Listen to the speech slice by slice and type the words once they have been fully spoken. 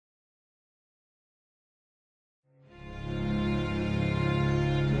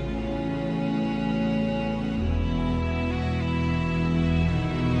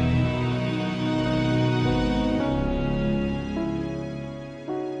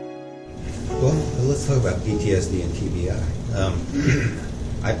Well, let's talk about PTSD and TBI.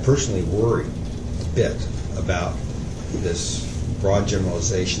 I personally worry a bit about this broad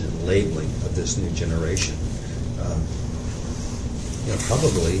generalization and labeling of this new generation.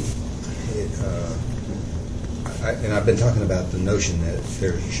 Probably, and I've been talking about the notion that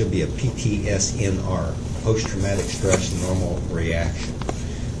there should be a PTSNR, post-traumatic stress normal reaction.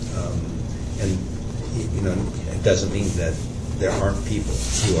 And it doesn't mean that there aren't people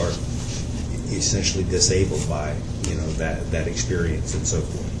who are essentially disabled by that experience and so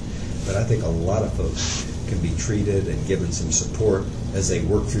forth. But I think a lot of folks can be treated and given some support as they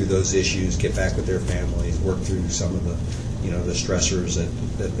work through those issues, get back with their families, work through some of the the stressors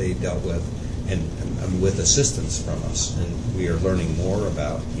that they dealt with, and with assistance from us. And we are learning more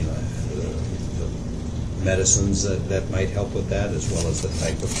about the medicines that might help with that, as well as the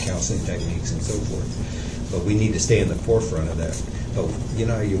type of counseling techniques and so forth. But we need to stay in the forefront of that. But you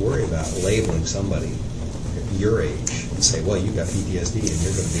worry about labeling somebody your age and say, well, you got PTSD and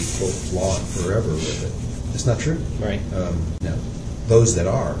you're going to be quote flawed forever with it. It's not true. Right. No. Those that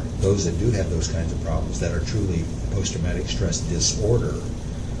do have those kinds of problems, that are truly post-traumatic stress disorder,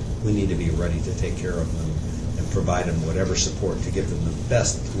 we need to be ready to take care of them and provide them whatever support to give them the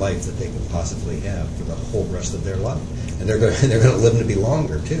best life that they can possibly have for the whole rest of their life. And they're going to live to be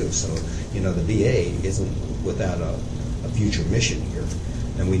longer too. So the VA isn't without a future mission here,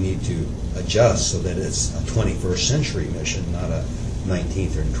 and we need to adjust so that it's a 21st century mission, not a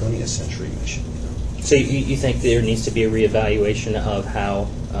 19th or 20th century mission. So you think there needs to be a reevaluation of how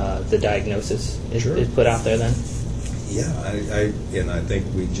the diagnosis is put out there then? Yeah, I think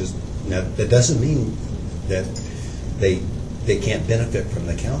we just, now that doesn't mean that they can't benefit from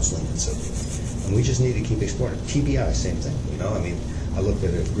the counseling and so forth. And we just need to keep exploring. TBI, same thing. I looked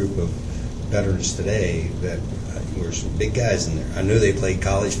at a group of veterans today that were some big guys in there. I knew they played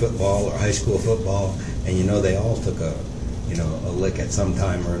college football or high school football, and they all took a lick at some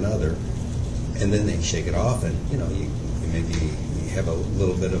time or another. And then they shake it off, and you maybe have a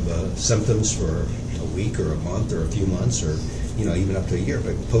little bit of symptoms for a week or a month or a few months, or even up to a year.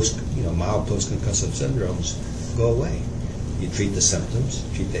 But mild post-concussive syndromes go away. You treat the symptoms,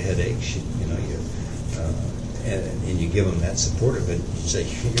 treat the headaches, and you give them that support of it. You say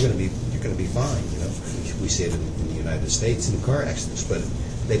you're going to be fine. We see it in the United States in car accidents, but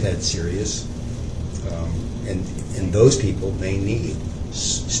they've had serious, and those people may need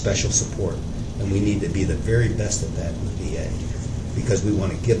special support. And we need to be the very best at that in the VA, because we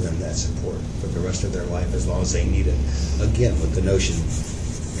want to give them that support for the rest of their life as long as they need it. Again, with the notion,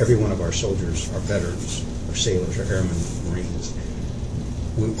 every one of our soldiers are veterans, or sailors, or airmen, Marines.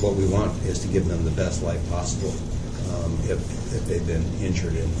 What we want is to give them the best life possible if they've been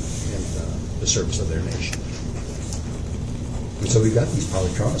injured in the service of their nation. And so we've got these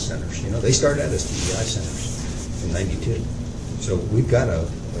polytrauma centers. They started out as TBI centers in '92. So we've got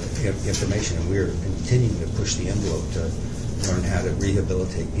information, and we're continuing to push the envelope to learn how to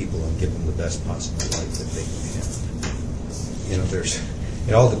rehabilitate people and give them the best possible life that they can have.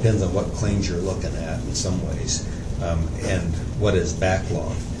 It all depends on what claims you're looking at in some ways, and what is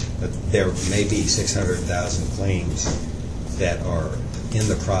backlogged. But there may be 600,000 claims that are in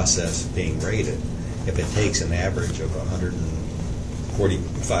the process of being rated. If it takes an average of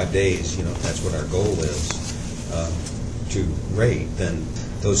 145 days, if that's what our goal is, to rate, then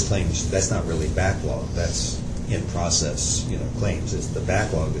those claims, that's not really backlog, that's in process claims. The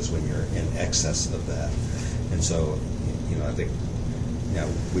backlog is when you're in excess of that. And so I think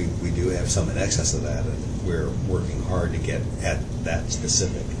we do have some in excess of that, and we're working hard to get at that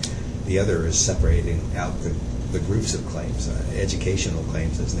specific. The other is separating out the groups of claims. Educational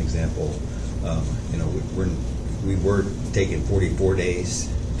claims, as an example, we were taking 44 days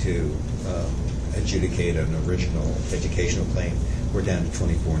to adjudicate an original educational claim. We're down to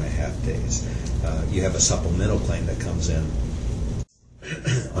 24 and a half days. You have a supplemental claim that comes in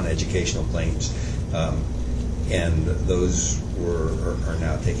on educational claims, and those are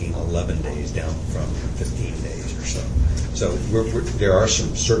now taking 11 days, down from 15 days or so. So there are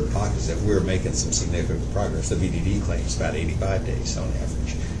some certain pockets that we're making some significant progress. The VDD claims about 85 days on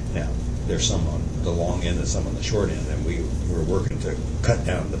average. Now, there's some on the long end and some on the short end, and we're working to cut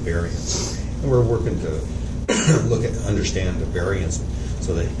down the variance. And we're working to understand the variance,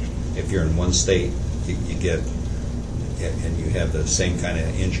 so that if you're in one state, you get, and you have the same kind of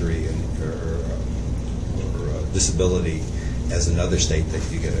injury or disability as another state, that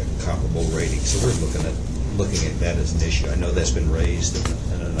you get a comparable rating. So we're looking at that as an issue. I know that's been raised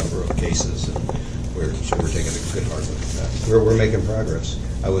in a number of cases, and we're taking a good hard look at that. We're making progress.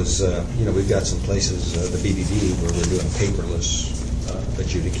 I was, we've got some places, the BDD, where we're doing paperless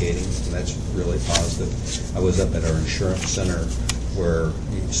adjudicating, and that's really positive. I was up at our insurance center where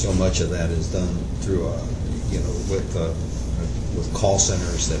so much of that is done through with call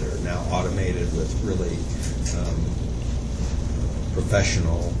centers that are now automated with really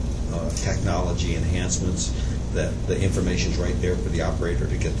professional technology enhancements, that the information's right there for the operator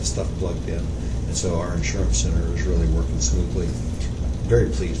to get the stuff plugged in. And so our insurance center is really working smoothly. Very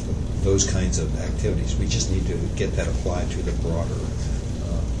pleased with those kinds of activities. We just need to get that applied to the broader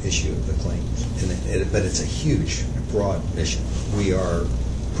issue of the claims. But it's a huge, broad mission. We are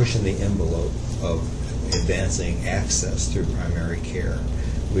pushing the envelope of advancing access through primary care.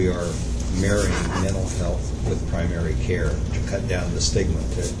 We are marrying mental health with primary care to cut down the stigma,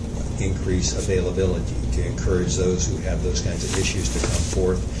 to increase availability, to encourage those who have those kinds of issues to come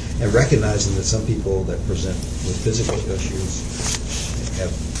forth, and recognizing that some people that present with physical issues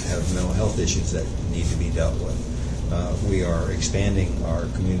have mental health issues that need to be dealt with. We are expanding our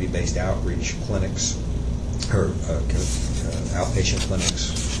community-based outreach clinics, or outpatient clinics,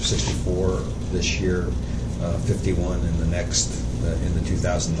 64 this year, 51 in the next, in the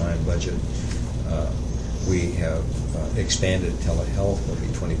 2009 budget. We have expanded telehealth. There'll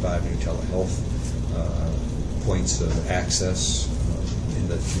be 25 new telehealth points of access in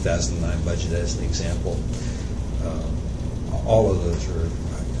the 2009 budget as an example. All of those are,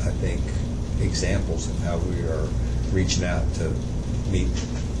 I think, examples of how we are reaching out to meet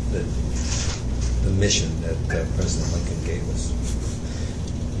the mission that President Lincoln gave us.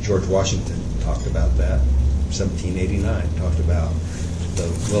 George Washington talked about that. 1789 talked about the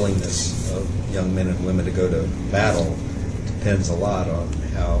willingness of young men and women to go to battle depends a lot on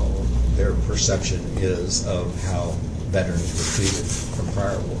how their perception is of how veterans were treated from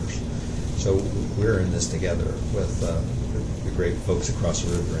prior wars. So we're in this together with the great folks across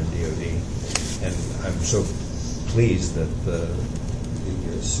the river in DOD. And I'm so pleased that the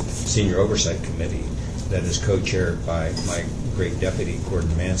Senior Oversight Committee that is co-chaired by my great deputy,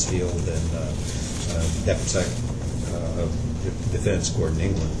 Gordon Mansfield, and Deputy Secretary of Defense, Gordon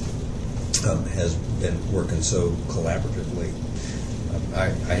England, has been working so collaboratively.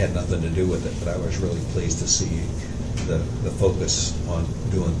 I had nothing to do with it, but I was really pleased to see the focus on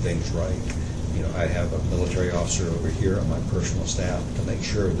doing things right. You know, I have a military officer over here on my personal staff to make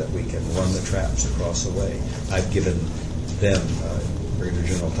sure that we can run the traps across the way. I've given them, Brigadier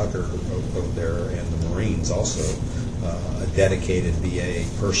General Tucker over there, and the Marines also, a dedicated VA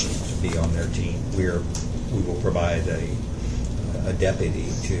person to be on their team. We will provide a deputy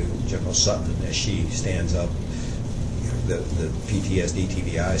to General Sutton as she stands up the PTSD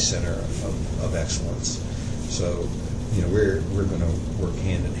TBI Center of Excellence. So, you know, we're going to work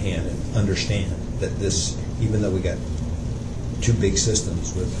hand in hand and understand that this, even though we got two big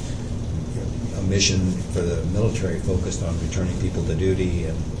systems with a mission for the military focused on returning people to duty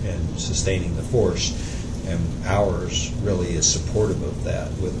and sustaining the force, and ours really is supportive of that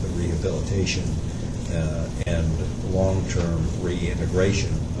with the rehabilitation and long-term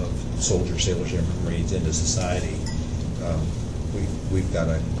reintegration of soldiers, sailors, and Marines into society. We've got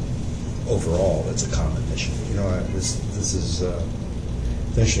overall, it's a common mission. You know, this is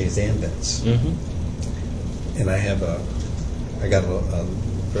essentially it's AMVETS. Mm-hmm. And I got a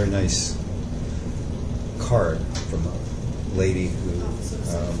very nice card from a lady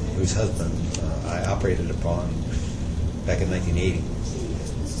whose husband I operated upon back in 1980,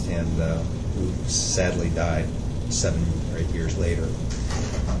 and who sadly died 7 or 8 years later,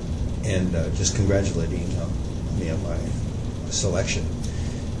 and just congratulating me on my selection.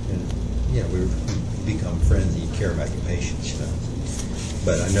 And you know, we've become friends, and you care about your patients, you know.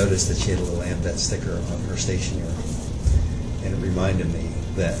 But I noticed that she had a little AMVET sticker on her stationery, and it reminded me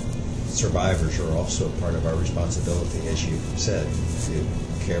that survivors are also part of our responsibility, as you said,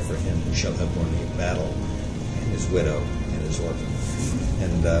 to care for him who shall have borne the battle, and his widow, and his orphan.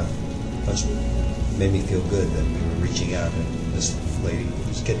 And it made me feel good that we were reaching out, and this lady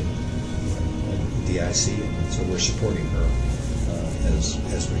was getting DIC, and so we're supporting her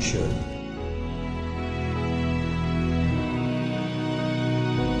as we should.